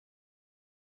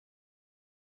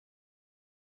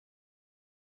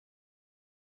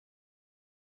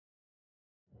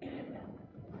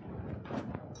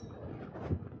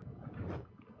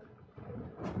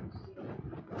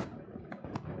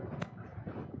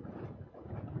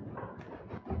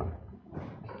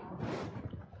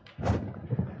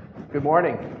Good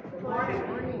morning. Good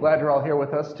morning. Glad you're all here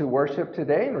with us to worship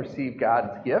today and receive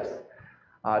God's gifts.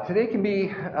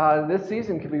 This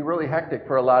season can be really hectic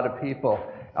for a lot of people,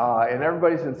 and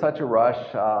everybody's in such a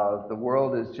rush. The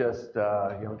world is just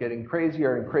getting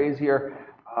crazier and crazier.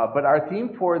 But our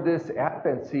theme for this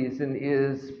Advent season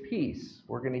is peace.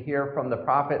 We're going to hear from the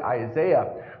prophet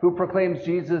Isaiah, who proclaims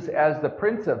Jesus as the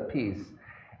Prince of Peace.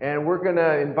 And we're going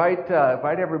to invite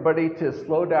everybody to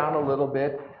slow down a little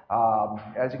bit.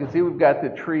 As you can see, we've got the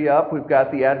tree up, we've got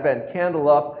the Advent candle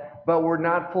up, but we're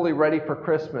not fully ready for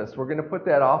Christmas. We're going to put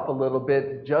that off a little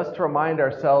bit just to remind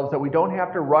ourselves that we don't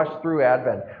have to rush through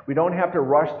Advent. We don't have to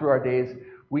rush through our days.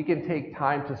 We can take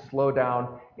time to slow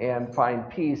down and find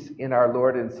peace in our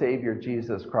Lord and Savior,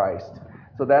 Jesus Christ.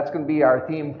 So that's going to be our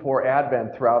theme for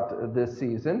Advent throughout this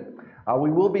season. We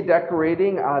will be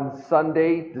decorating on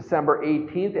Sunday, December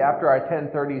 18th after our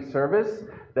 10:30 service.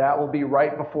 That will be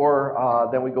right before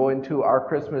then we go into our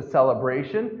Christmas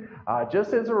celebration.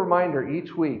 Just as a reminder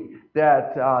each week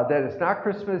that it's not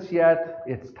Christmas yet.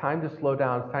 It's time to slow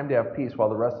down. It's time to have peace while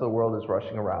the rest of the world is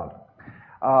rushing around.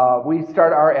 We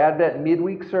start our Advent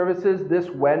midweek services this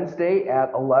Wednesday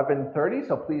at 11:30,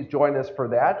 so please join us for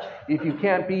that. If you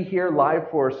can't be here live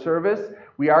for service,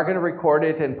 we are going to record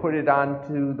it and put it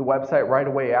onto the website right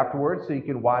away afterwards so you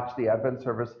can watch the Advent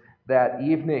service that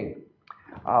evening.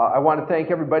 I want to thank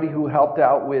everybody who helped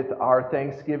out with our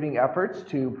Thanksgiving efforts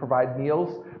to provide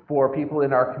meals for people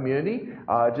in our community.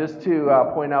 Just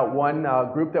to point out one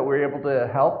group that we're able to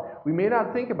help. We may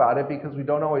not think about it because we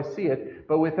don't always see it,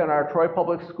 but within our Troy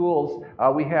Public Schools,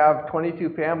 we have 22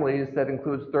 families that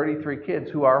includes 33 kids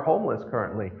who are homeless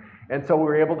currently. And so we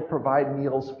were able to provide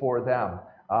meals for them.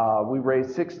 We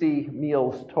raised 60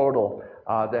 meals total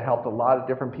that helped a lot of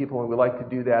different people, and we'd like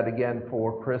to do that again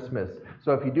for Christmas.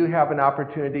 So if you do have an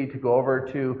opportunity to go over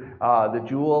to the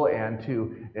Jewel and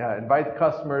to invite the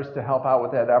customers to help out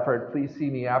with that effort, please see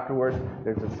me afterwards.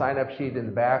 There's a sign-up sheet in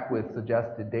the back with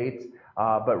suggested dates,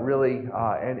 but really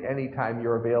any time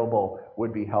you're available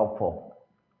would be helpful.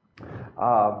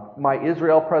 My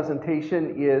Israel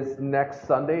presentation is next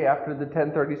Sunday after the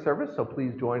 10:30 service, so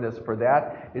please join us for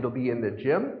that. It'll be in the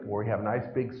gym where we have a nice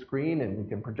big screen and we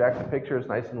can project the pictures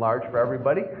nice and large for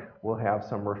everybody. We'll have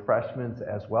some refreshments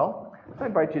as well. I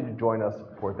invite you to join us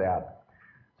for that.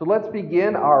 So let's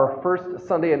begin our first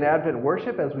Sunday in Advent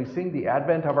worship as we sing the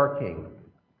Advent of our King.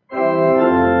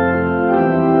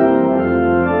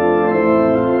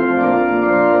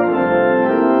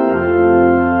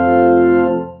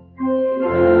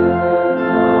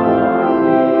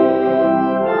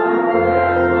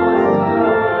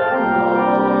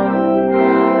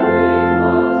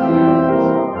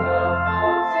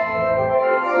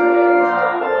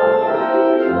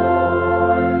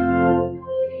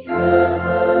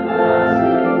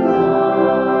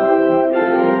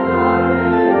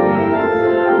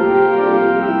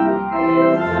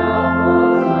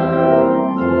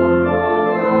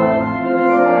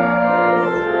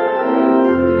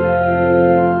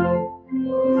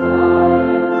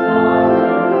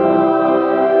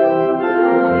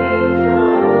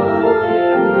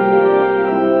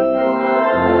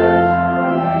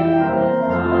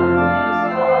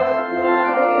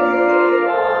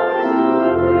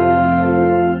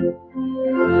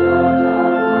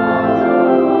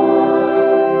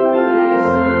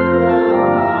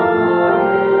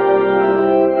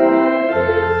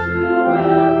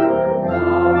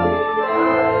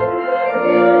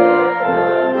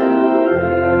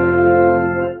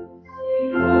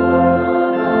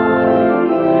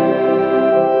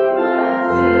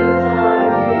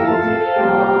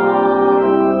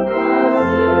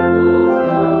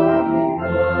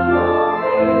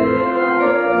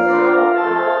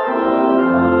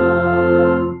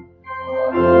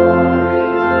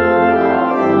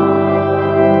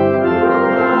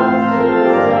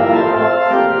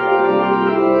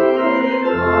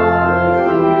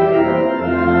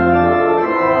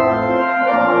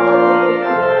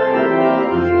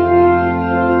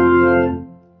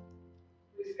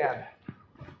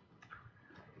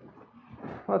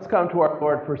 Let's come to our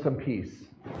Lord for some peace.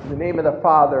 In the name of the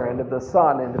Father, and of the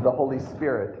Son, and of the Holy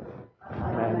Spirit.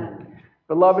 Amen.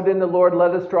 Beloved in the Lord,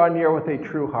 let us draw near with a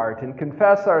true heart and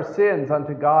confess our sins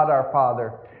unto God our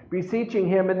Father, beseeching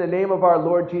him in the name of our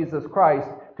Lord Jesus Christ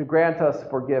to grant us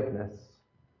forgiveness.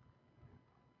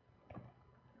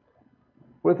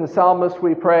 With the psalmist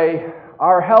we pray,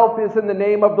 our help is in the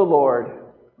name of the Lord.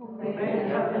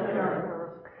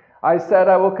 I said,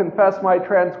 I will confess my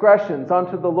transgressions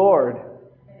unto the Lord.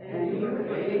 And you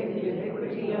forgave the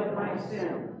iniquity of my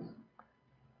sins.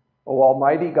 O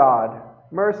Almighty God,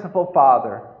 merciful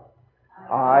Father,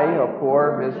 I, a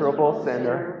poor, miserable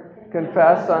sinner,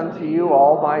 confess unto you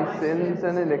all my sins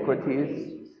and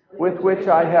iniquities, with which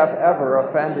I have ever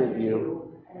offended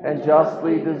you, and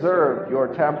justly deserved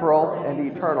your temporal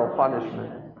and eternal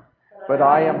punishment. But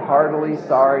I am heartily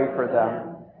sorry for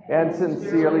them, and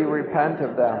sincerely repent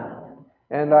of them.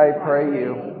 And I pray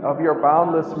you, of your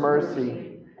boundless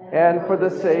mercy, and for the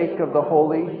sake of the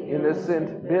holy,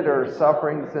 innocent, bitter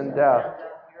sufferings and death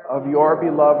of your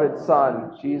beloved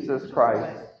Son, Jesus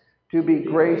Christ, to be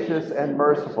gracious and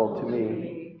merciful to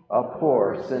me, a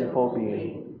poor, sinful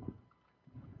being.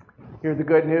 Hear the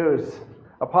good news.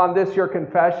 Upon this your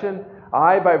confession,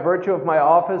 I, by virtue of my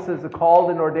office as a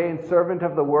called and ordained servant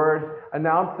of the word,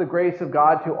 announce the grace of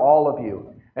God to all of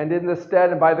you. And in the stead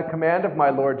and by the command of my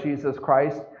Lord Jesus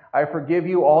Christ, I forgive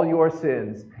you all your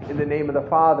sins, in the name of the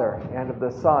Father, and of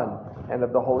the Son, and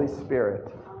of the Holy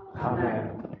Spirit.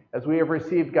 Amen. As we have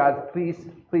received God's peace,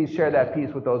 please share that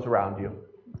peace with those around you.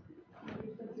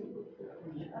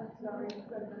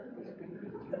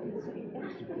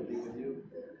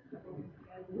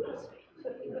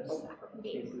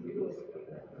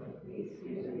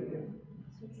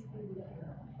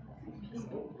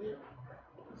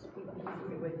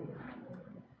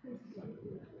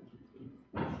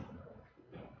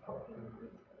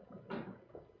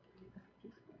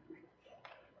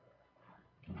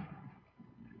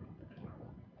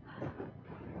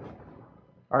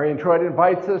 Our introit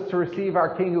invites us to receive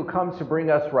our King who comes to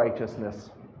bring us righteousness.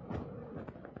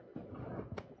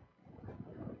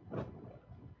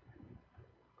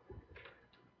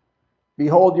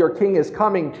 Behold, your King is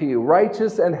coming to you,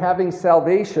 righteous and having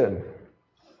salvation.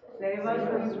 Save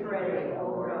us, we pray,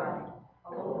 O God.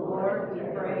 O Lord, we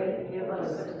pray, give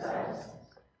us success.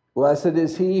 Blessed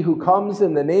is he who comes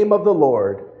in the name of the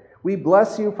Lord. We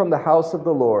bless you from the house of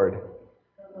the Lord.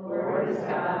 The Lord is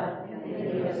God, and he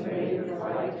has made his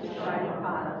light to shine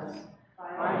upon us.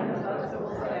 Bind us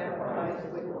acceptable sacrifice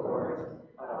with cords,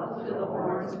 up to the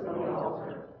horns of the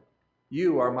altar.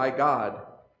 You are my God,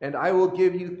 and I will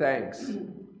give you thanks.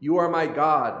 You are my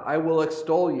God, I will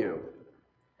extol you.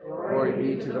 Glory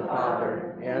be to the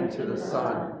Father, and to the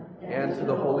Son, and to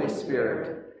the Holy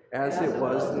Spirit, as it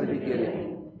was in the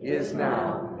beginning, is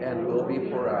now, and will be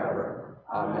forever.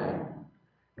 Amen.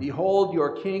 Behold,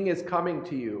 your King is coming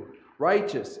to you,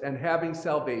 righteous and having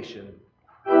salvation.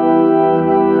 Lord,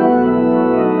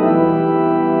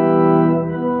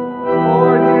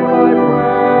 hear my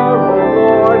prayer, O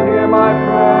Lord, hear my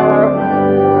prayer.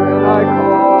 When I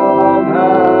call,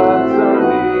 answer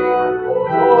me.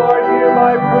 Lord, hear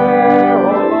my prayer, O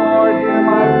Lord, hear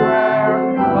my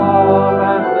prayer. Come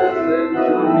and listen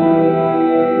to me.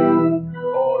 O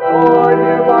Lord,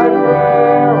 hear my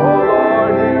prayer, O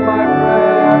Lord, hear my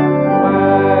prayer.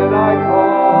 When I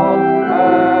call,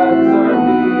 answer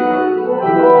me.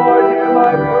 Lord, hear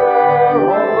my prayer, O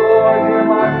Lord, hear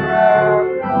my prayer.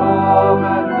 Come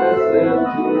and listen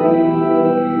to me.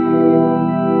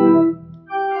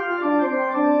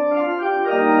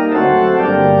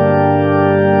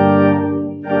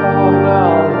 Come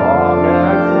now, long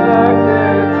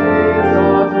expected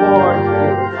Jesus, born to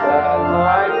set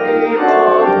my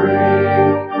people free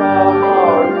from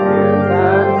our fears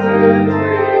and sins.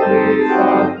 Release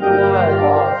us, let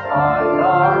us find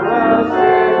our rest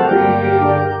in thee.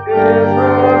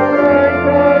 Israel's strength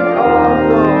and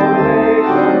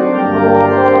consolation,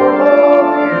 over all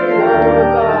the earth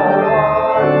thou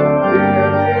art. Dear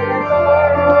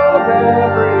desire of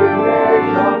every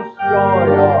nation, joy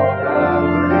of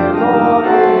every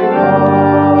longing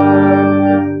heart.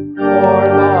 For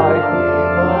thy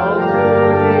people to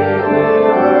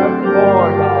deliver, for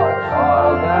thy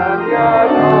child and yet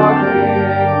not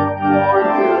king, for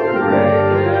to reign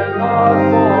in us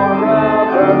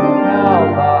forever. Now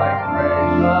thy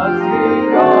gracious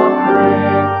kingdom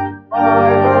bring, by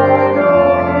thine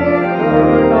own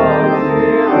eternal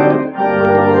Spirit,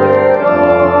 rule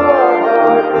in our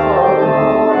hearts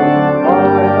alone.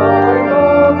 By thine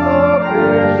own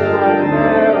sufficient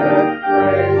merit,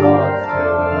 raise us to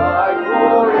thy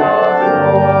glorious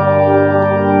throne.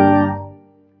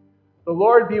 The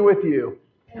Lord be with you.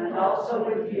 And also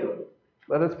with you.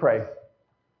 Let us pray.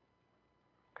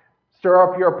 Stir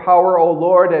up your power, O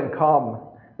Lord, and come,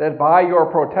 that by your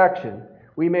protection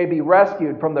we may be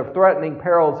rescued from the threatening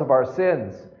perils of our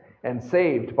sins and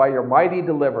saved by your mighty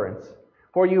deliverance.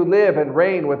 For you live and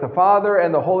reign with the Father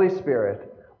and the Holy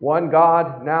Spirit, one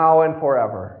God, now and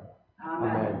forever.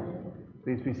 Amen.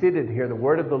 Please be seated to hear the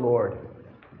word of the Lord.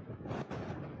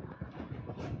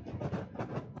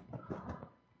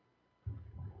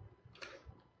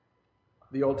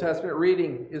 The Old Testament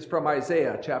reading is from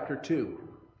Isaiah chapter 2.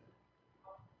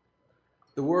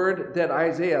 The word that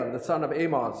Isaiah, the son of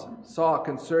Amos, saw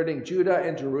concerning Judah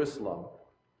and Jerusalem.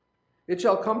 It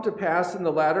shall come to pass in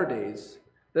the latter days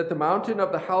that the mountain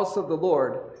of the house of the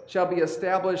Lord shall be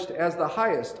established as the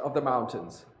highest of the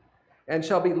mountains, and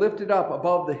shall be lifted up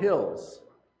above the hills,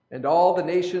 and all the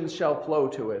nations shall flow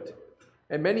to it.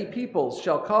 And many peoples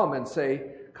shall come and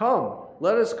say, Come,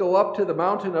 let us go up to the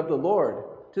mountain of the Lord,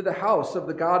 to the house of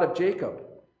the God of Jacob,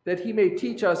 that he may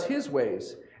teach us his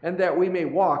ways, and that we may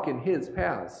walk in his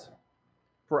paths.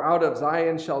 For out of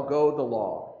Zion shall go the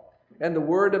law, and the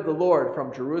word of the Lord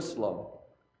from Jerusalem.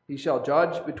 He shall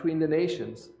judge between the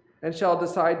nations, and shall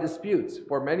decide disputes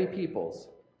for many peoples.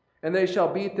 And they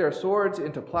shall beat their swords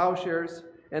into plowshares,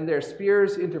 and their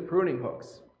spears into pruning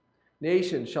hooks.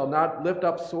 Nation shall not lift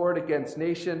up sword against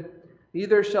nation,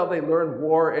 neither shall they learn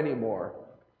war any more.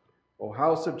 O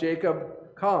house of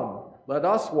Jacob, come, let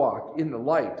us walk in the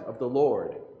light of the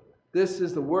Lord. This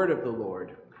is the word of the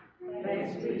Lord.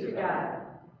 Thanks be to God.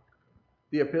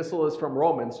 The epistle is from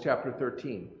Romans chapter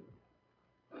 13.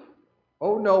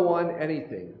 Owe no one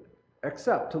anything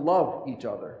except to love each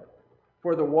other,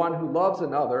 for the one who loves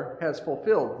another has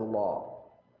fulfilled the law.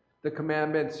 The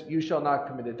commandments, you shall not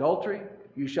commit adultery,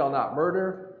 you shall not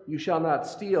murder, you shall not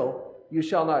steal, you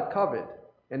shall not covet,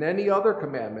 and any other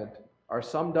commandment are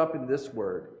summed up in this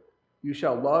word: you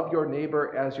shall love your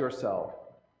neighbor as yourself.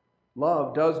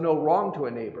 Love does no wrong to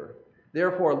a neighbor.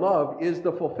 Therefore, love is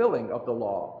the fulfilling of the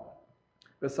law.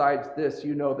 Besides this,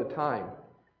 you know the time,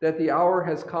 that the hour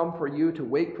has come for you to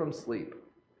wake from sleep.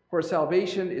 For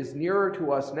salvation is nearer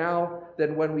to us now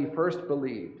than when we first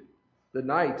believed. The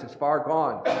night is far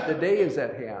gone, the day is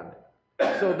at hand.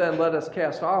 So then let us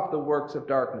cast off the works of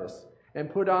darkness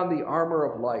and put on the armor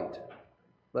of light.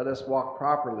 Let us walk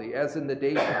properly as in the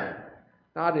daytime,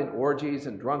 not in orgies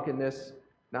and drunkenness,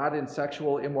 not in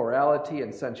sexual immorality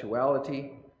and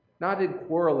sensuality, not in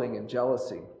quarreling and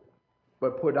jealousy,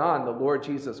 but put on the Lord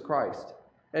Jesus Christ,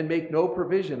 and make no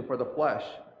provision for the flesh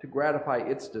to gratify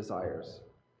its desires.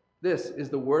 This is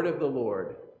the word of the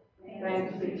Lord.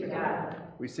 Thanks be to God.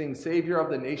 We sing, Savior of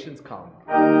the Nations, come.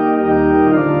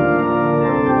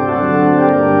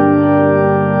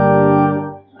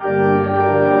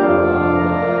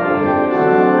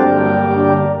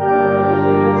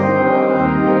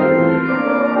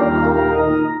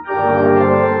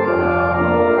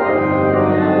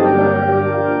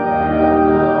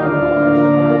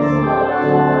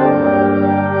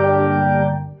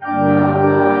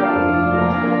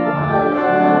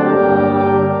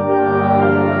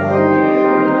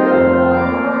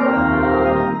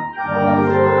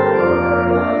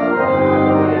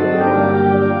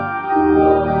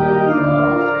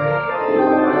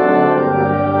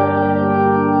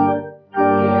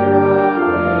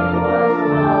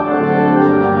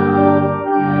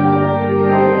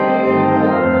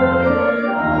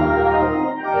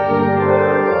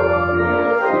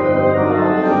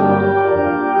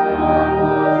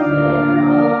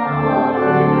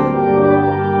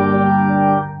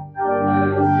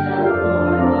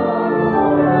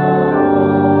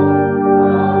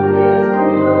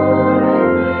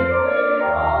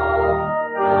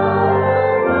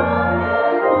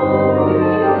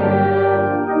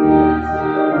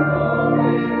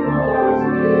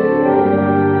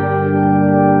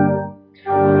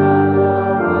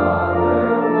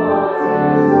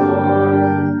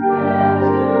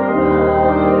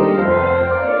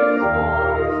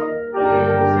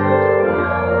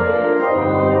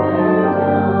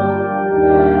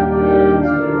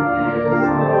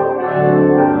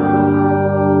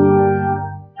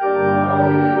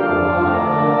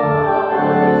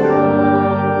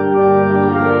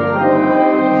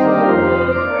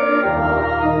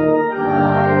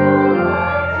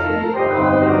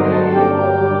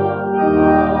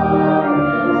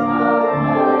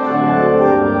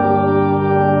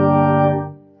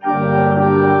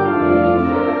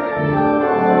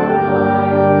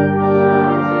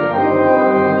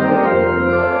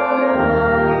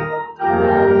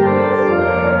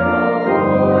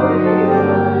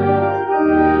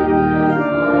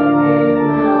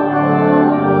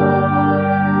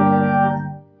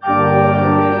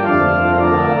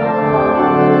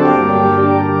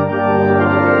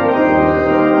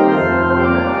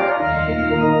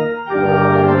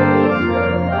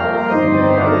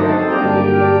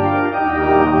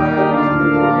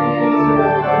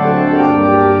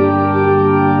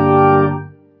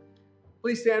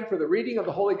 Please stand for the reading of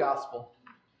the Holy Gospel.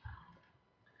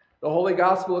 The Holy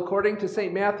Gospel according to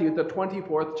St. Matthew, the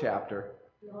 24th chapter.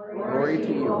 Glory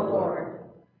to you, Lord.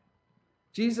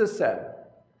 Jesus said,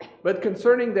 "But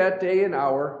concerning that day and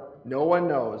hour, no one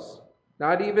knows,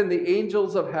 not even the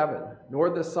angels of heaven, nor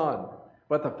the Son,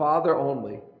 but the Father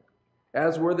only.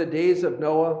 As were the days of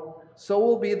Noah, so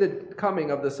will be the coming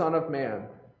of the Son of Man.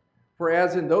 For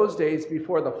as in those days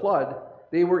before the flood,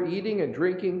 they were eating and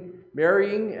drinking,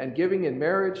 marrying and giving in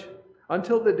marriage,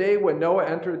 until the day when Noah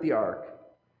entered the ark.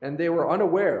 And they were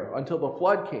unaware until the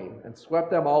flood came and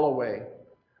swept them all away.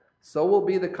 So will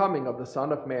be the coming of the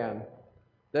Son of Man.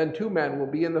 Then 2 men will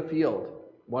be in the field.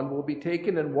 One will be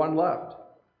taken and one left.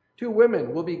 2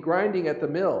 women will be grinding at the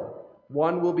mill.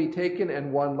 One will be taken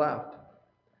and one left.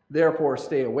 Therefore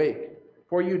stay awake,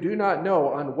 for you do not know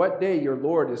on what day your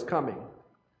Lord is coming.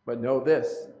 But know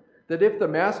this, that if the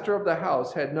master of the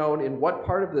house had known in what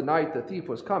part of the night the thief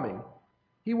was coming,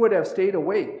 he would have stayed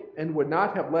awake and would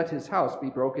not have let his house be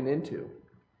broken into.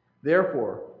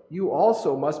 Therefore, you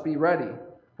also must be ready,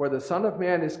 for the Son of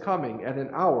Man is coming at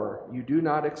an hour you do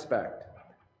not expect.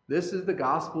 This is the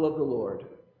gospel of the Lord.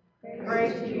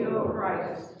 Praise to you, O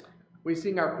Christ. We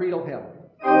sing our creedal hymn.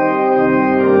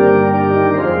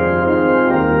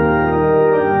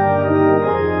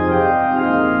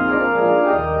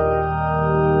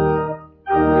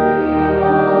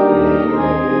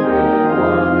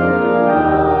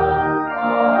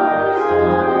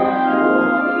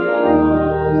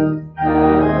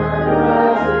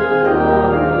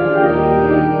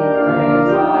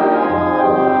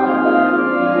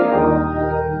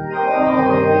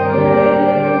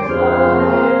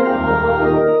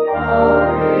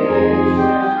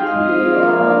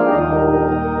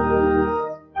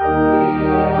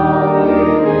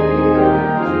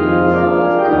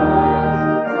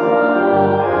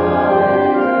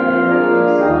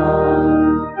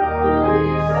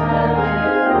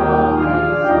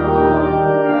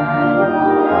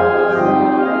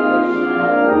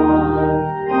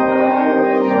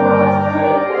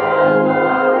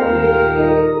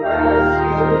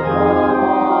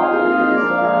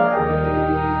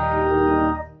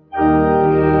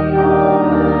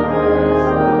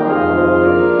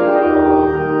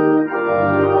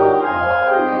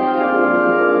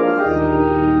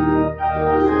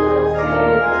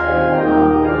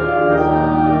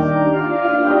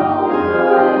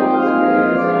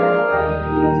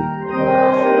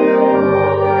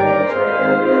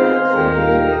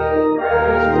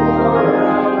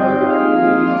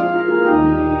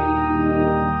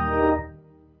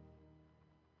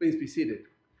 Please be seated.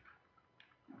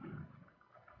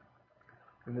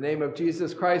 In the name of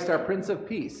Jesus Christ, our Prince of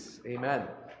Peace, amen.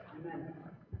 Amen.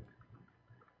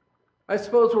 I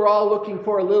suppose we're all looking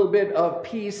for a little bit of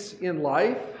peace in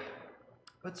life,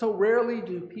 but so rarely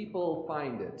do people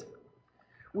find it.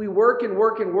 We work and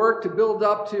work and work to build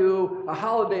up to a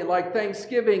holiday like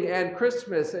Thanksgiving and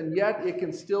Christmas, and yet it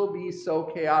can still be so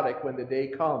chaotic when the day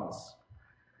comes.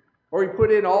 Or we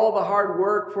put in all the hard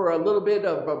work for a little bit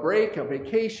of a break, a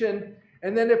vacation,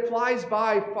 and then it flies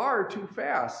by far too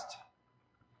fast.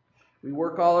 We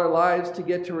work all our lives to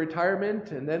get to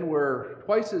retirement, and then we're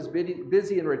twice as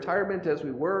busy in retirement as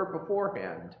we were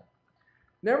beforehand.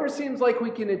 Never seems like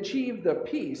we can achieve the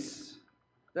peace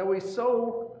that we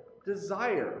so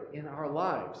desire in our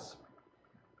lives.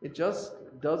 It just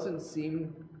doesn't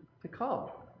seem to come.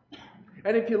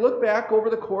 And if you look back over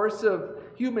the course of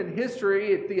human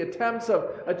history at the attempts of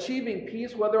achieving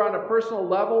peace, whether on a personal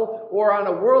level or on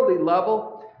a worldly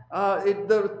level,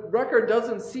 the record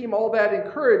doesn't seem all that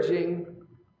encouraging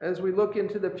as we look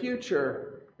into the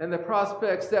future and the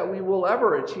prospects that we will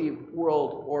ever achieve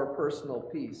world or personal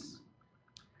peace.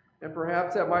 And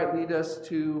perhaps that might lead us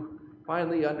to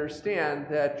finally understand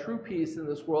that true peace in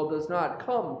this world does not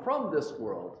come from this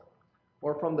world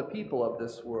or from the people of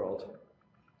this world.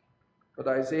 But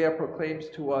Isaiah proclaims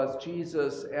to us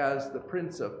Jesus as the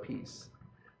Prince of Peace,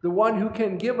 the one who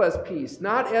can give us peace,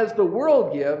 not as the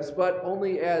world gives, but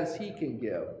only as he can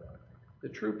give, the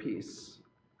true peace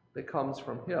that comes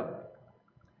from him.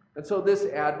 And so this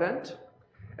Advent,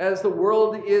 as the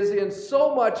world is in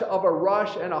so much of a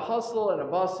rush and a hustle and a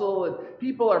bustle, and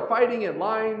people are fighting in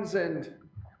lines and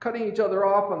cutting each other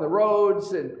off on the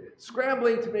roads and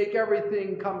scrambling to make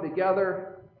everything come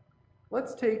together,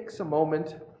 let's take some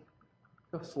moment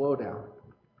to slow down,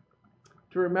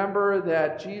 to remember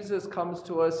that Jesus comes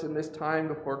to us in this time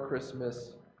before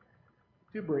Christmas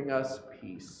to bring us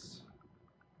peace.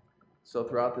 So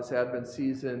throughout this Advent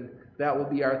season, that will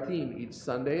be our theme each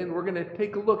Sunday, and we're going to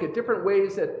take a look at different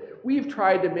ways that we've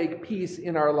tried to make peace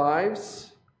in our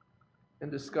lives and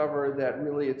discover that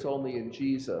really it's only in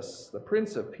Jesus, the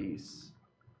Prince of Peace,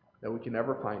 that we can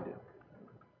ever find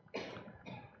it.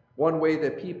 One way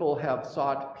that people have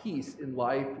sought peace in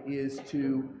life is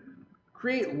to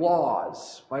create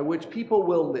laws by which people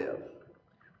will live,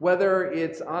 whether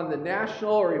it's on the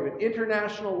national or even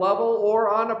international level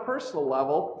or on a personal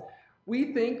level.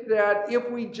 We think that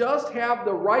if we just have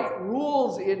the right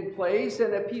rules in place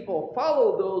and if people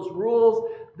follow those rules,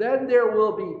 then there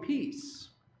will be peace.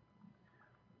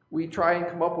 We try and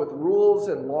come up with rules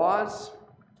and laws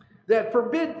that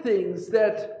forbid things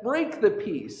that break the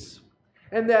peace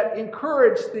and that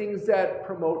encourage things that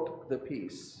promote the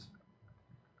peace.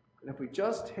 And if we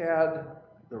just had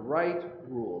the right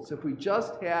rules, if we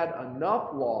just had enough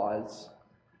laws,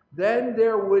 then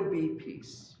there would be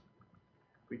peace.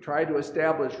 We try to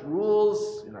establish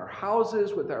rules in our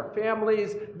houses, with our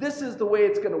families. This is the way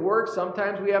it's going to work.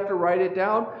 Sometimes we have to write it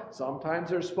down. Sometimes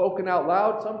they're spoken out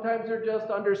loud. Sometimes they're just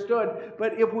understood.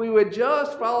 But if we would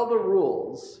just follow the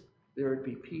rules, there would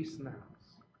be peace in the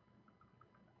house.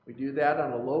 We do that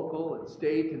on a local and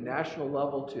state and national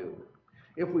level too.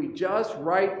 If we just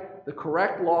write the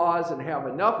correct laws and have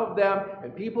enough of them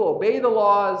and people obey the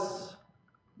laws,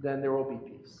 then there will be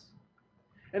peace.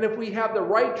 And if we have the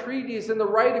right treaties and the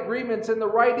right agreements and the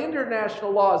right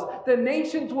international laws, then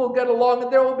nations will get along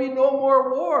and there will be no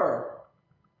more war.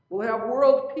 We'll have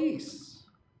world peace.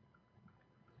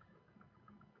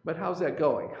 But how's that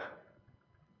going?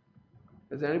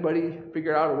 Has anybody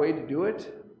figured out a way to do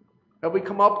it? Have we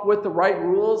come up with the right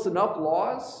rules, enough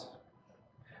laws?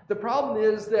 The problem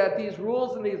is that these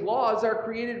rules and these laws are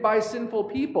created by sinful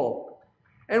people.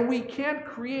 And we can't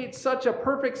create such a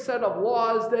perfect set of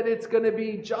laws that it's going to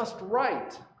be just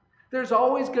right. There's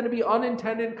always going to be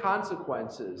unintended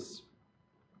consequences.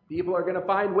 People are going to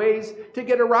find ways to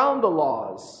get around the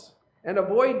laws and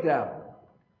avoid them.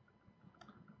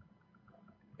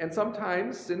 And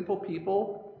sometimes sinful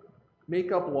people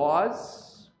make up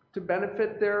laws to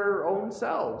benefit their own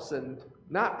selves and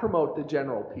not promote the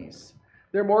general peace.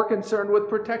 They're more concerned with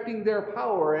protecting their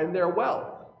power and their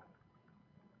wealth.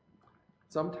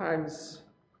 Sometimes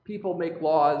people make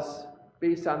laws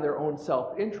based on their own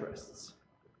self-interests.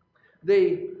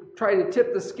 They try to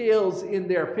tip the scales in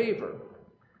their favor.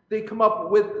 They come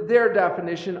up with their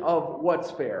definition of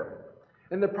what's fair.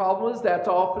 And the problem is that's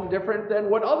often different than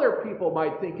what other people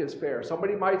might think is fair.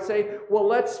 Somebody might say, well,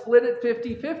 let's split it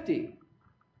 50-50.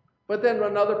 But then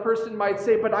another person might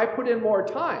say, but I put in more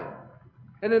time.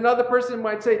 And another person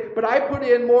might say, but I put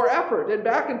in more effort. And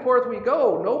back and forth we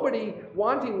go. Nobody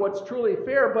wanting what's truly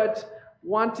fair, but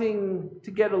wanting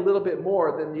to get a little bit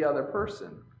more than the other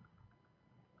person.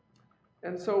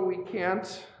 And so we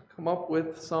can't come up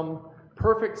with some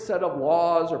perfect set of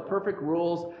laws or perfect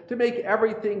rules to make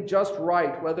everything just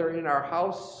right, whether in our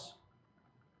house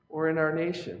or in our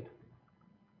nation.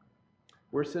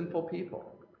 We're sinful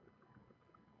people.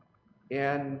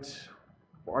 And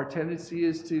our tendency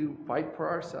is to fight for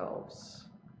ourselves.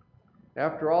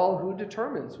 After all, who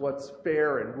determines what's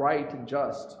fair and right and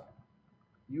just?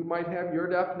 You might have your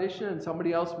definition and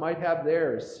somebody else might have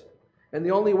theirs. And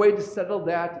the only way to settle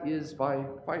that is by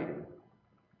fighting,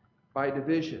 by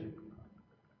division,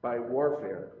 by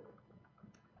warfare.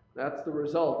 That's the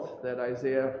result that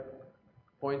Isaiah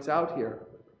points out here,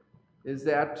 is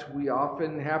that we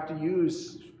often have to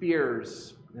use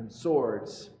spears and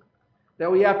swords,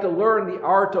 that we have to learn the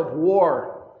art of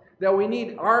war, that we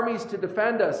need armies to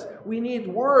defend us. We need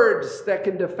words that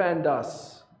can defend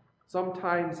us,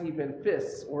 sometimes even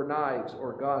fists or knives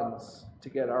or guns to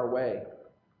get our way.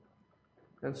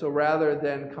 And so rather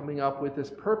than coming up with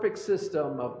this perfect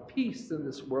system of peace in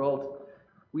this world,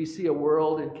 we see a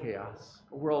world in chaos,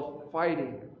 a world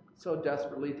fighting so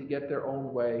desperately to get their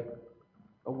own way,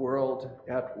 a world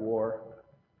at war.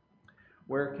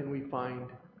 Where can we find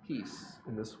peace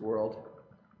in this world?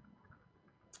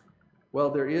 Well,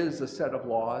 there is a set of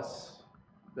laws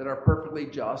that are perfectly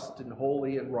just and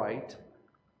holy and right,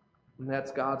 and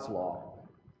that's God's law.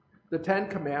 The Ten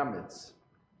Commandments.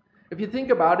 If you think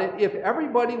about it, if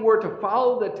everybody were to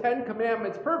follow the Ten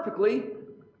Commandments perfectly,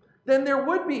 then there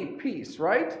would be peace,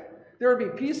 right? There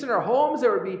would be peace in our homes,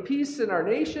 there would be peace in our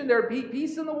nation, there would be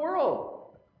peace in the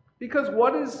world. Because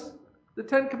what is the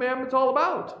Ten Commandments all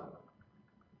about?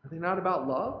 Are they not about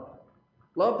love?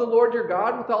 Love the Lord your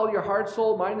God with all your heart,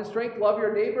 soul, mind, and strength. Love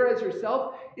your neighbor as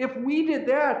yourself. If we did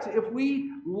that, if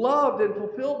we loved and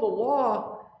fulfilled the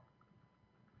law,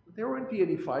 there wouldn't be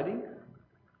any fighting.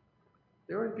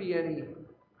 There wouldn't be any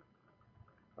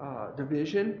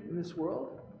division in this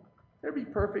world. There'd be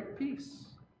perfect peace.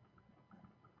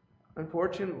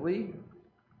 Unfortunately,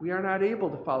 we are not able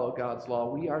to follow God's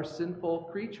law. We are sinful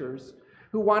creatures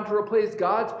who want to replace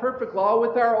God's perfect law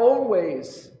with our own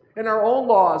ways and our own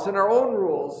laws and our own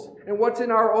rules and what's in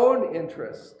our own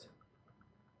interest.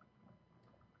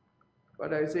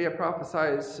 But Isaiah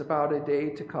prophesies about a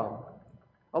day to come,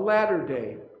 a latter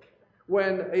day,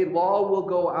 when a law will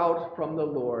go out from the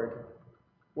Lord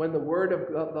when the word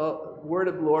of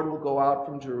the Lord will go out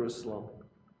from Jerusalem.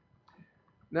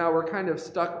 Now we're kind of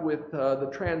stuck with the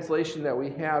translation that we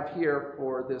have here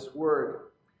for this word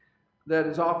that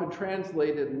is often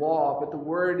translated law, but the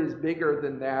word is bigger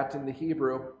than that in the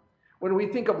Hebrew. When we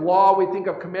think of law, we think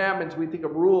of commandments, we think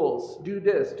of rules. Do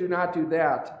this, do not do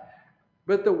that.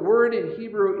 But the word in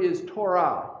Hebrew is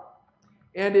Torah,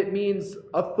 and it means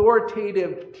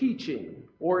authoritative teaching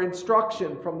or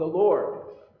instruction from the Lord.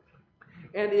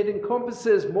 And it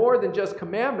encompasses more than just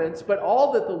commandments, but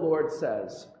all that the Lord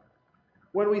says.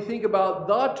 When we think about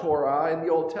the Torah in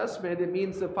the Old Testament, it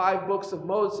means the 5 books of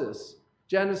Moses,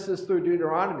 Genesis through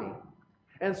Deuteronomy.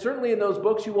 And certainly in those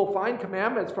books you will find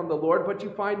commandments from the Lord, but you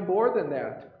find more than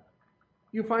that.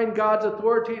 You find God's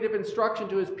authoritative instruction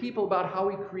to his people about how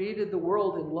he created the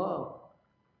world in love.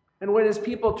 And when his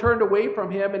people turned away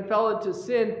from him and fell into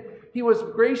sin, he was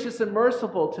gracious and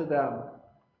merciful to them.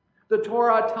 The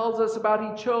Torah tells us about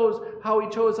how he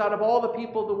chose out of all the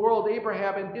people of the world,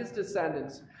 Abraham and his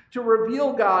descendants, to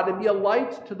reveal God and be a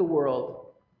light to the world.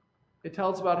 It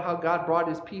tells about how God brought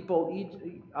his people,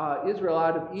 Israel,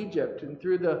 out of Egypt and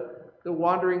through the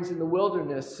wanderings in the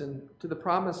wilderness and to the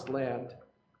promised land.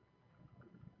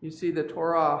 You see, the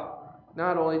Torah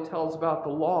not only tells about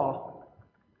the law,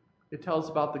 it tells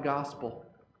about the gospel,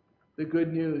 the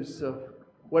good news of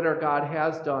what our God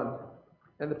has done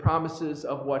and the promises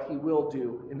of what he will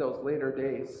do in those later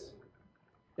days.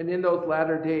 And in those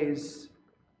latter days,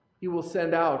 he will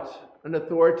send out an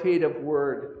authoritative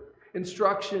word,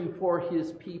 instruction for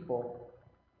his people,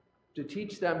 to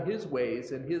teach them his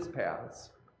ways and his paths.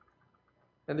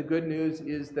 And the good news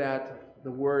is that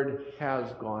the word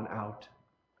has gone out.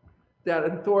 That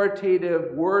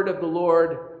authoritative word of the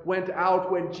Lord went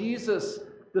out when Jesus,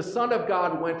 the Son of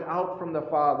God, went out from the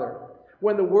Father.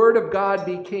 When the word of God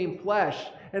became flesh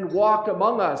and walked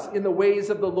among us in the ways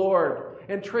of the Lord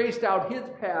and traced out his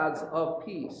paths of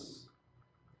peace.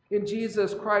 In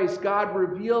Jesus Christ, God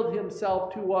revealed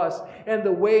himself to us and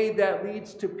the way that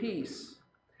leads to peace.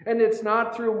 And it's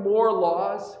not through more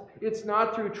laws, it's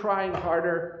not through trying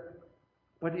harder,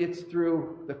 but it's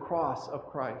through the cross of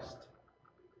Christ,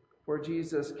 where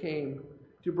Jesus came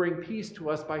to bring peace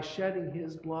to us by shedding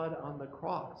his blood on the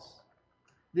cross,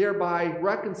 thereby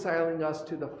reconciling us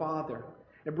to the Father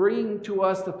and bringing to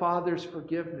us the Father's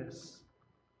forgiveness.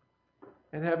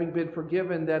 And having been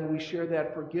forgiven, then we share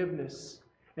that forgiveness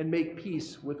and make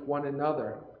peace with one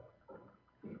another.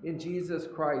 In Jesus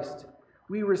Christ,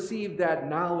 we receive that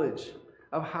knowledge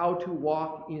of how to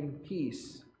walk in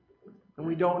peace. And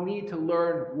we don't need to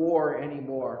learn war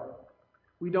anymore.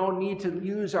 We don't need to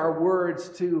use our words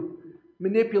to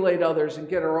manipulate others and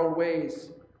get our own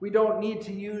ways. We don't need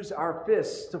to use our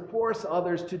fists to force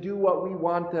others to do what we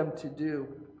want them to do.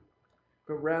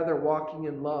 But rather, walking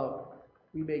in love,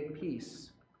 we make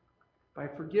peace by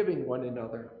forgiving one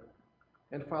another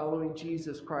and following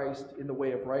Jesus Christ in the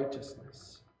way of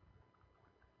righteousness.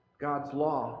 God's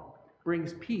law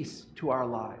brings peace to our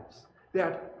lives.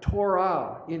 That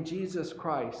Torah in Jesus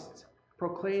Christ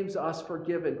proclaims us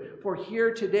forgiven. For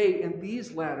here today, in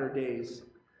these latter days,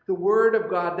 the Word of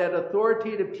God, that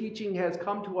authoritative teaching, has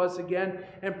come to us again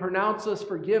and pronounced us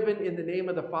forgiven in the name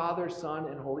of the Father, Son,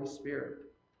 and Holy Spirit.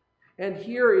 And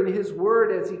here in his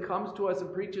Word, as he comes to us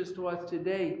and preaches to us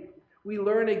today, we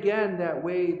learn again that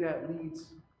way that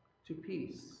leads to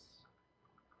peace.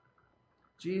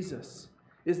 Jesus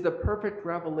is the perfect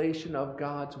revelation of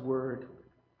God's Word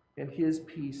and his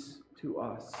peace to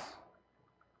us.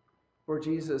 For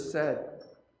Jesus said,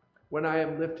 "When I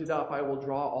am lifted up, I will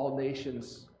draw all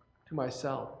nations to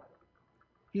myself."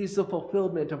 He's the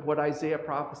fulfillment of what Isaiah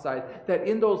prophesied, that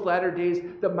in those latter days,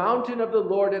 the mountain of the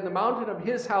Lord and the mountain of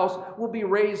his house will be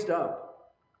raised up.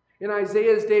 In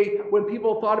Isaiah's day, when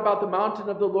people thought about the mountain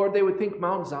of the Lord, they would think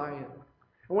Mount Zion.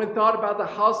 And when thought about the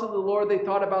house of the Lord, they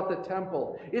thought about the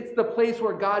temple. It's the place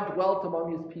where God dwelt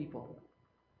among his people.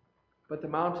 But the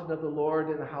mountain of the Lord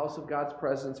and the house of God's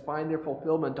presence find their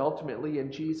fulfillment ultimately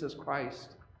in Jesus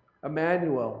Christ,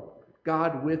 Emmanuel,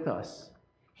 God with us.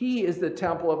 He is the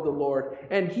temple of the Lord,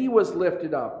 and he was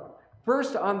lifted up,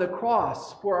 first on the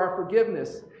cross for our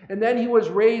forgiveness, and then he was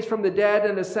raised from the dead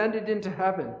and ascended into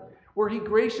heaven, where he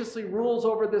graciously rules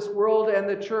over this world and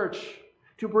the church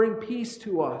to bring peace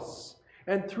to us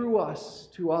and through us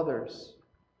to others.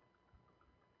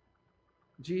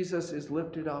 Jesus is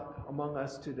lifted up among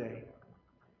us today,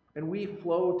 and we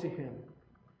flow to him.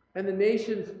 And the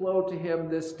nations flow to him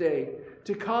this day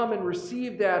to come and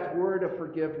receive that word of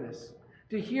forgiveness,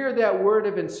 to hear that word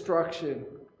of instruction,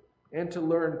 and to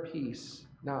learn peace,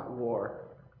 not war.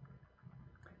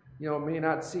 You know, it may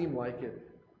not seem like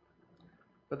it,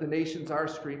 but the nations are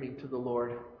screaming to the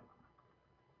Lord.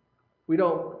 We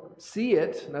don't see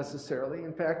it necessarily.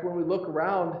 In fact, when we look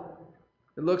around,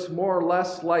 it looks more or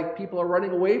less like people are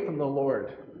running away from the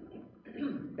Lord.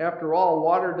 After all,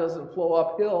 water doesn't flow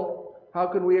uphill. How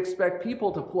can we expect people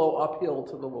to flow uphill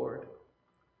to the Lord?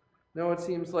 No, it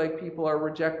seems like people are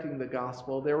rejecting the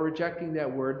gospel. They're rejecting that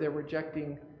word. They're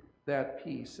rejecting that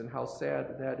peace, and how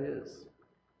sad that is.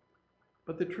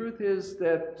 But the truth is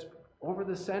that over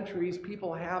the centuries,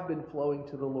 people have been flowing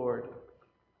to the Lord.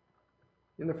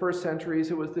 In the first centuries,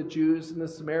 it was the Jews and the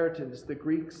Samaritans, the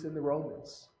Greeks and the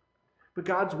Romans. But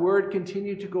God's word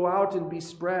continued to go out and be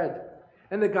spread.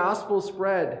 And the gospel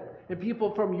spread. And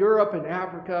people from Europe and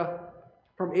Africa,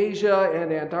 from Asia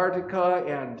and Antarctica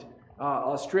and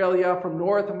Australia, from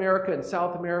North America and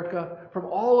South America, from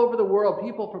all over the world,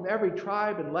 people from every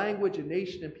tribe and language and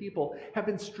nation and people have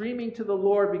been streaming to the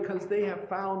Lord because they have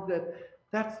found that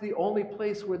that's the only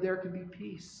place where there can be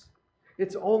peace.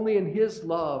 It's only in His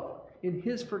love, in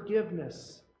His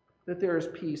forgiveness, that there is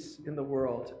peace in the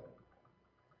world.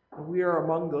 And we are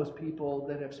among those people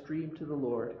that have streamed to the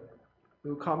Lord,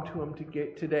 who come to Him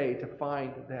today to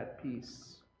find that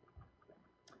peace.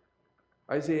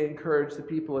 Isaiah encouraged the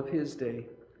people of his day,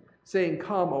 saying,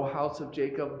 "Come, O house of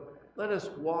Jacob, let us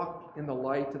walk in the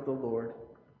light of the Lord."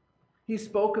 He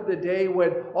spoke of the day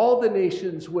when all the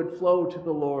nations would flow to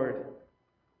the Lord.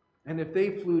 And if they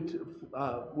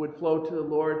would flow to the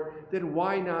Lord, then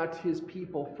why not His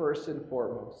people first and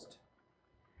foremost?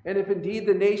 And if indeed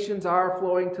the nations are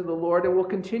flowing to the Lord and will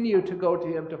continue to go to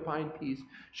Him to find peace,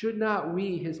 should not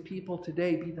we, His people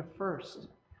today, be the first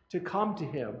to come to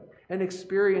Him and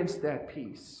experience that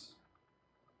peace?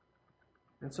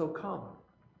 And so come,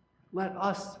 let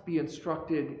us be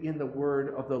instructed in the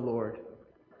word of the Lord.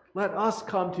 Let us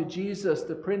come to Jesus,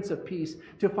 the Prince of Peace,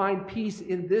 to find peace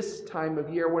in this time of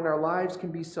year when our lives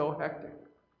can be so hectic.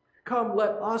 Come,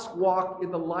 let us walk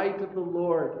in the light of the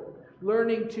Lord,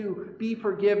 learning to be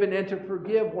forgiven and to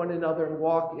forgive one another and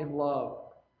walk in love.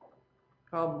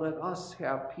 Come, let us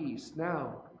have peace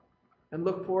now and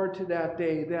look forward to that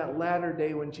day, that latter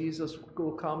day when Jesus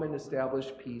will come and establish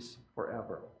peace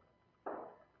forever.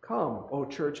 Come, O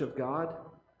Church of God,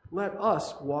 let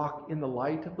us walk in the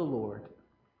light of the Lord,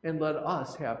 and let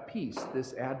us have peace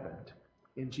this Advent.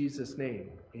 In Jesus' name,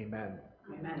 amen.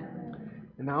 Amen.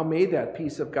 And now may that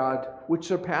peace of God, which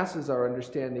surpasses our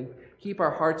understanding, keep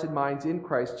our hearts and minds in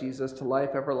Christ Jesus to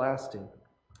life everlasting.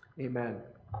 Amen.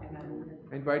 Amen.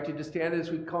 I invite you to stand as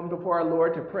we come before our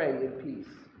Lord to pray in peace.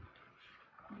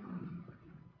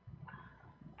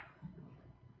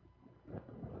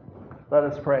 Let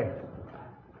us pray.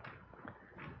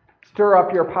 Stir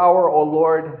up your power, O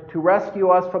Lord, to rescue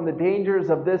us from the dangers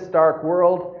of this dark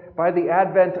world by the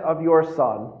advent of your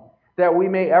Son, that we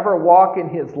may ever walk in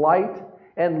His light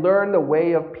and learn the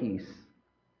way of peace.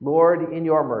 Lord, in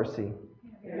your mercy.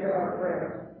 Hear our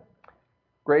prayer.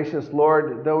 Gracious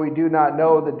Lord, though we do not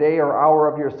know the day or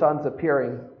hour of your Son's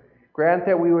appearing, grant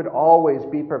that we would always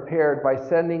be prepared by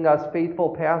sending us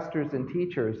faithful pastors and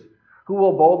teachers who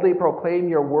will boldly proclaim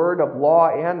your word of law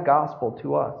and gospel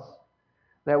to us,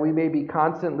 that we may be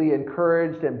constantly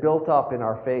encouraged and built up in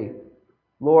our faith.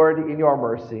 Lord, in your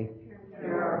mercy.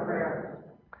 Hear our prayer.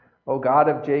 O God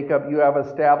of Jacob, you have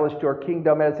established your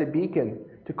kingdom as a beacon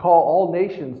to call all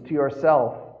nations to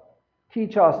yourself.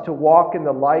 Teach us to walk in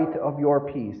the light of your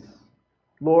peace.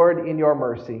 Lord, in your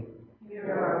mercy.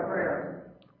 Hear our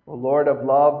prayer. O Lord of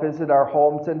love, visit our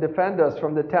homes and defend us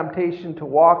from the temptation to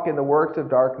walk in the works of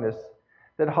darkness,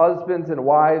 that husbands and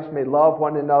wives may love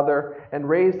one another and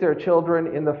raise their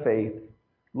children in the faith.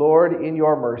 Lord, in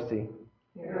your mercy.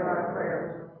 Hear our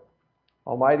prayer.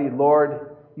 Almighty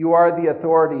Lord, you are the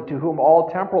authority to whom all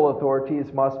temporal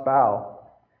authorities must bow.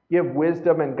 Give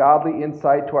wisdom and godly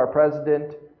insight to our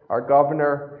president, our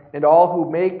governor, and all who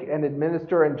make and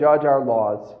administer and judge our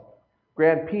laws.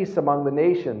 Grant peace among the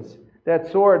nations,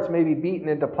 that swords may be beaten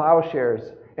into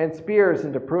plowshares and spears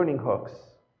into pruning hooks.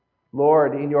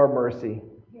 Lord, in your mercy.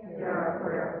 Hear our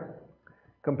prayer.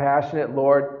 Compassionate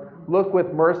Lord, look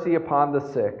with mercy upon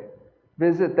the sick.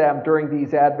 Visit them during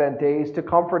these Advent days to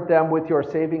comfort them with your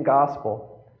saving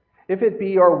gospel. If it be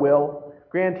your will,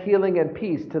 grant healing and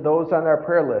peace to those on our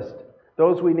prayer list,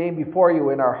 those we name before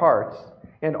you in our hearts,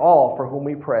 and all for whom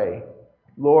we pray.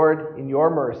 Lord, in your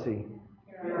mercy.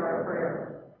 Hear our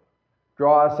prayer.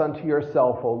 Draw us unto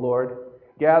yourself, O Lord,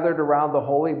 gathered around the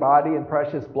holy body and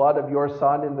precious blood of your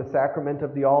Son in the sacrament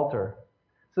of the altar.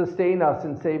 Sustain us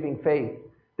in saving faith,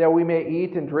 that we may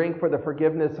eat and drink for the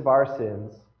forgiveness of our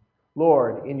sins.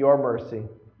 Lord, in your mercy.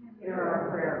 Hear our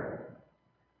prayer.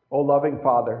 O loving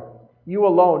Father, you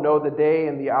alone know the day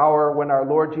and the hour when our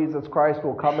Lord Jesus Christ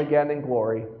will come again in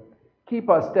glory. Keep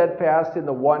us steadfast in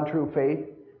the one true faith,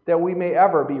 that we may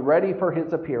ever be ready for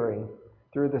his appearing.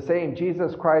 Through the same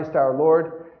Jesus Christ our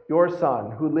Lord, your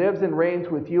Son, who lives and reigns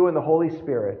with you in the Holy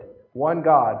Spirit, one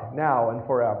God, now and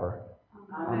forever.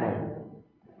 Amen.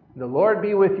 The Lord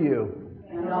be with you.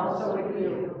 And also with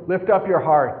you. Lift up your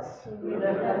hearts. We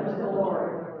lift them to the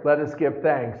Lord. Let us give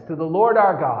thanks to the Lord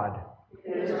our God.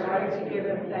 It is right to give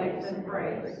him thanks and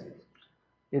praise.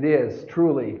 It is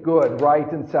truly good, right,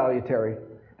 and salutary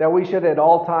that we should at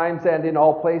all times and in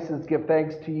all places give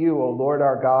thanks to you, O Lord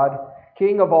our God,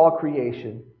 King of all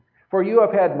creation. For you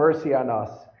have had mercy on us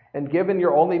and given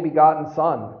your only begotten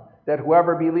Son, that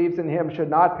whoever believes in him should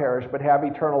not perish but have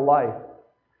eternal life.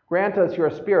 Grant us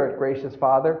your Spirit, gracious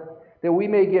Father, that we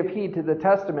may give heed to the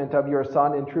testament of your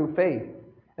Son in true faith,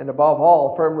 and above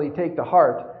all firmly take to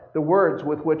heart the words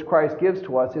with which Christ gives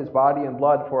to us his body and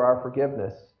blood for our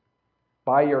forgiveness.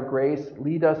 By your grace,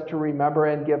 lead us to remember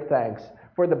and give thanks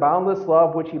for the boundless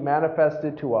love which he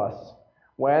manifested to us,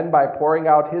 when, by pouring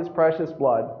out his precious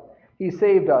blood, he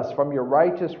saved us from your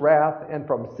righteous wrath and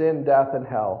from sin, death, and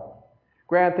hell.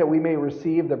 Grant that we may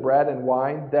receive the bread and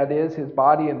wine, that is, his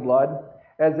body and blood,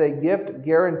 as a gift,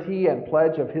 guarantee, and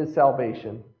pledge of his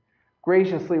salvation.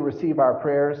 Graciously receive our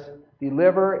prayers,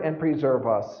 deliver and preserve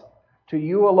us. To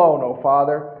you alone, O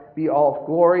Father, be all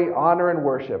glory, honor, and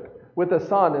worship, with the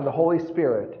Son and the Holy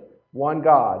Spirit, one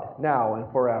God, now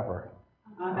and forever.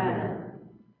 Amen.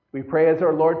 We pray as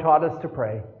our Lord taught us to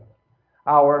pray.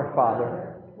 Our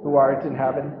Father, who art in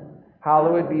heaven,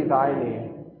 hallowed be thy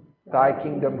name. Thy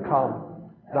kingdom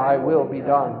come, thy will be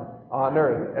done, on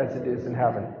earth as it is in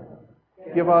heaven.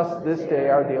 Give us this day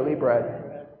our daily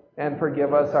bread, and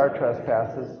forgive us our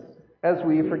trespasses, as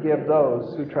we forgive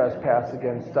those who trespass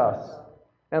against us.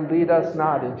 And lead us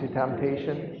not into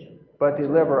temptation, but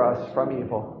deliver us from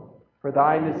evil. For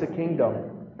thine is the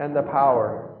kingdom, and the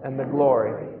power, and the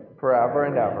glory, forever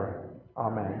and ever.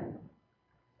 Amen.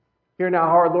 Hear now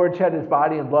how our Lord shed his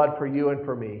body and blood for you and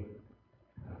for me.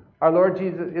 Our Lord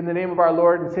Jesus, in the name of our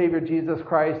Lord and Savior Jesus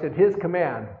Christ, at his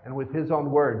command, and with his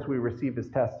own words, we receive his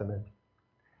testament.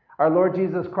 Our Lord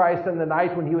Jesus Christ, on the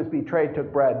night when he was betrayed,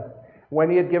 took bread. When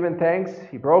he had given thanks,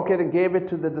 he broke it and gave it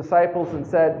to the disciples and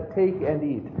said, "Take and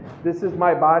eat. This is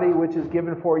my body, which is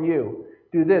given for you.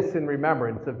 Do this in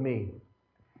remembrance of me."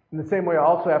 In the same way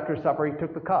also after supper he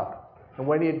took the cup. And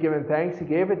when he had given thanks, he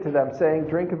gave it to them, saying,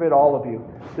 "Drink of it, all of you.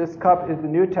 This cup is the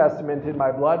New Testament in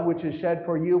my blood, which is shed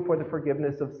for you for the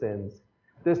forgiveness of sins.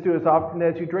 This do as often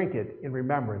as you drink it in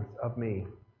remembrance of me."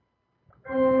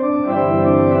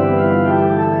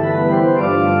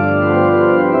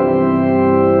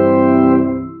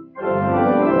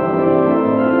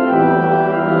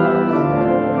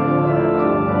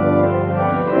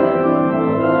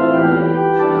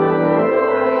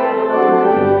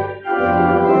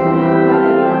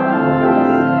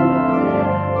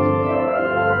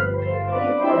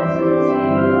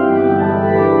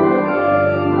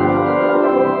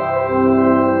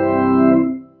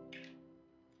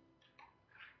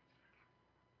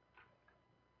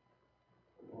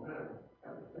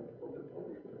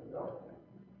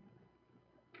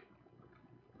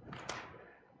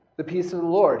 The peace of the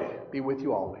Lord be with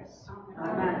you always.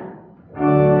 Amen.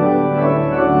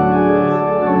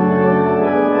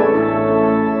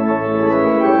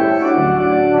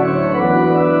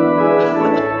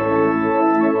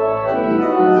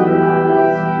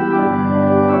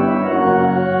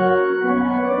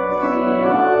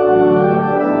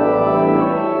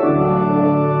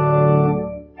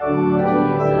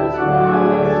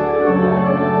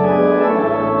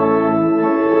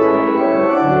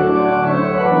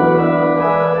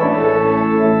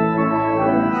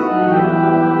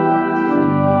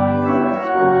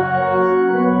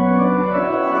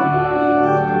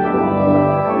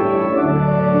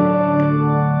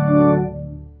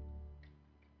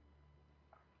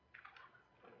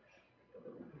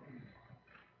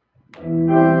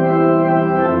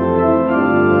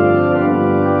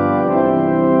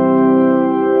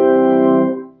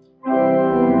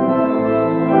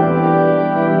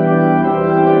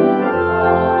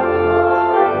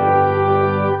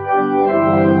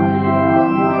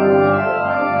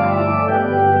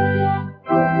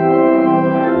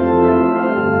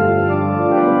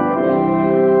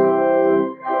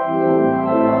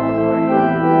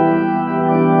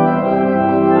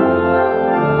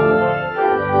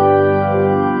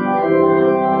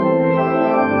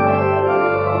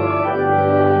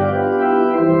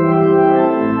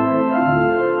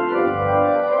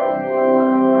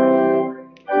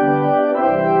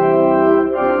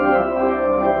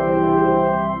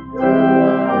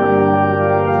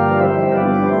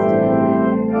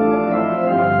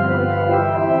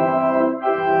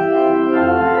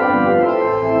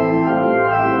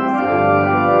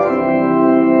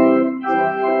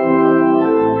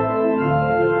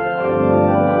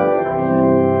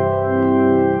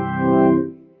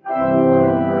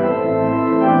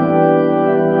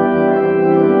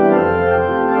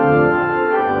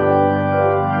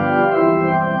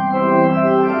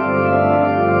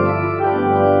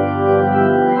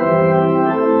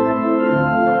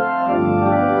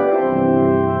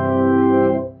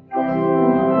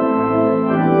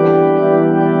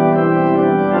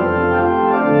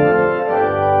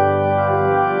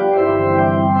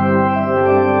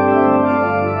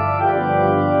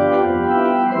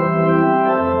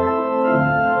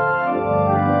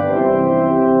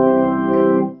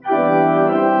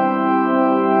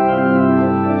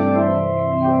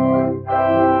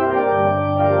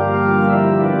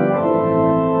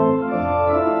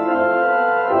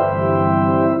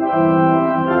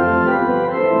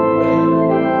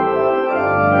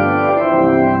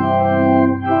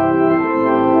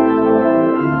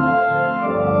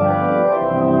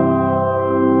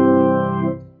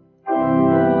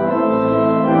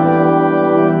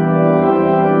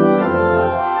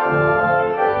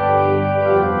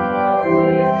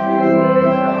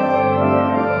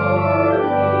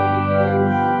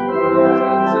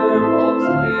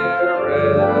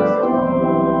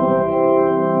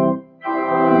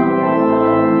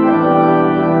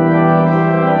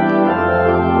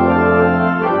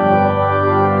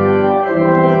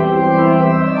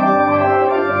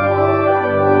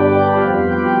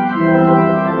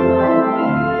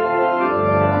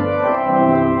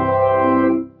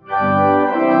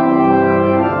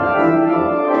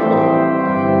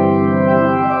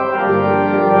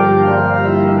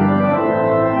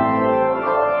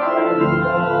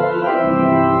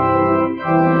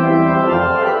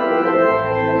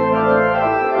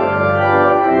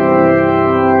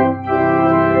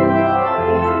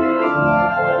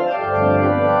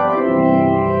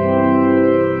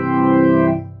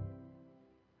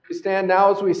 stand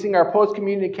now as we sing our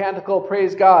post-communion canticle,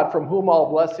 Praise God, from whom all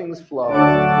blessings flow.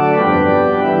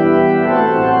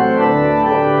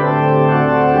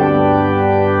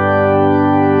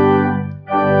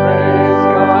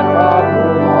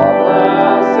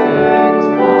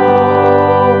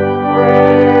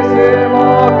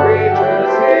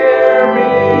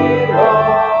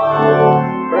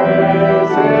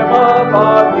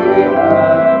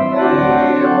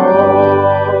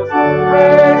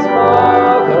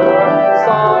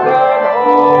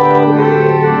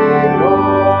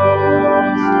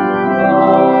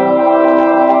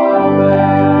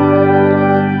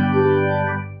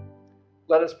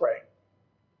 Let us pray.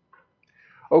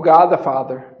 O God the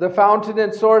Father, the fountain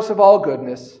and source of all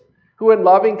goodness, who in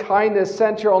loving kindness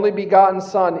sent your only begotten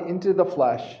Son into the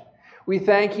flesh, we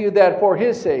thank you that for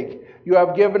his sake you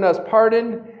have given us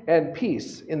pardon and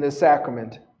peace in this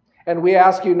sacrament. And we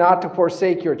ask you not to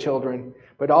forsake your children,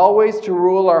 but always to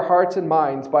rule our hearts and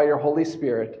minds by your Holy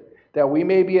Spirit, that we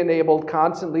may be enabled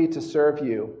constantly to serve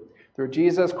you. Through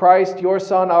Jesus Christ, your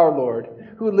Son, our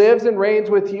Lord, who lives and reigns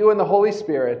with you in the Holy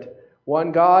Spirit,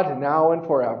 one God, now and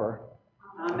forever.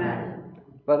 Amen.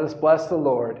 Let us bless the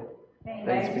Lord.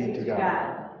 Thanks be to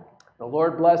God. The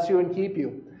Lord bless you and keep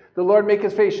you. The Lord make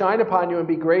his face shine upon you and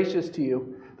be gracious to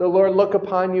you. The Lord look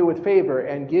upon you with favor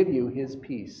and give you his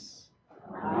peace.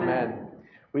 Amen.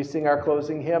 We sing our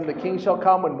closing hymn, The King Shall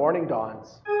Come When Morning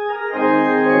Dawns.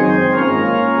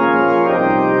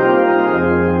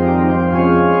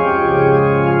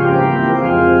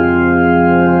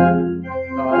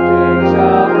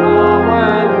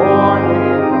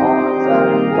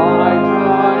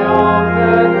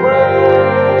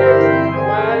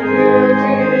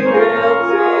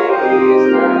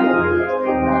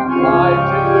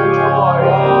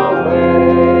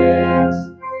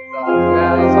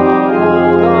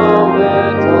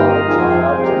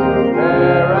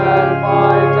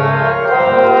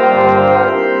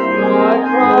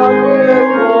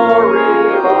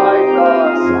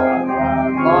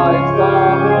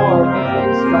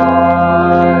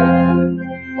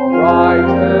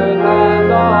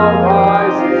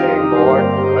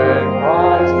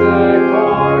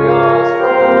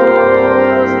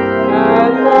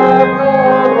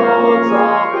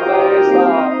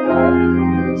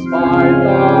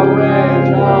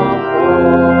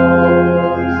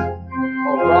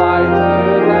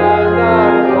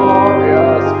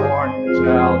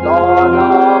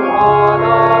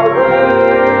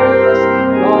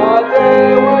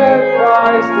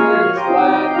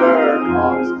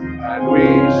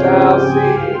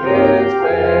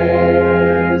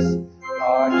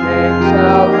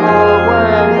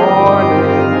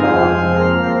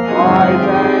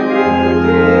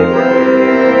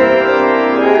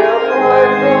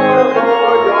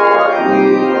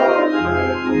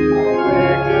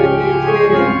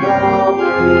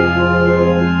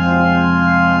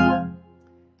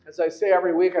 As I say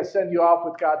every week, I send you off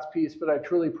with God's peace, but I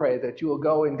truly pray that you will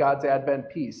go in God's Advent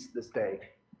peace this day.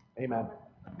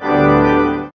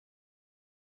 Amen.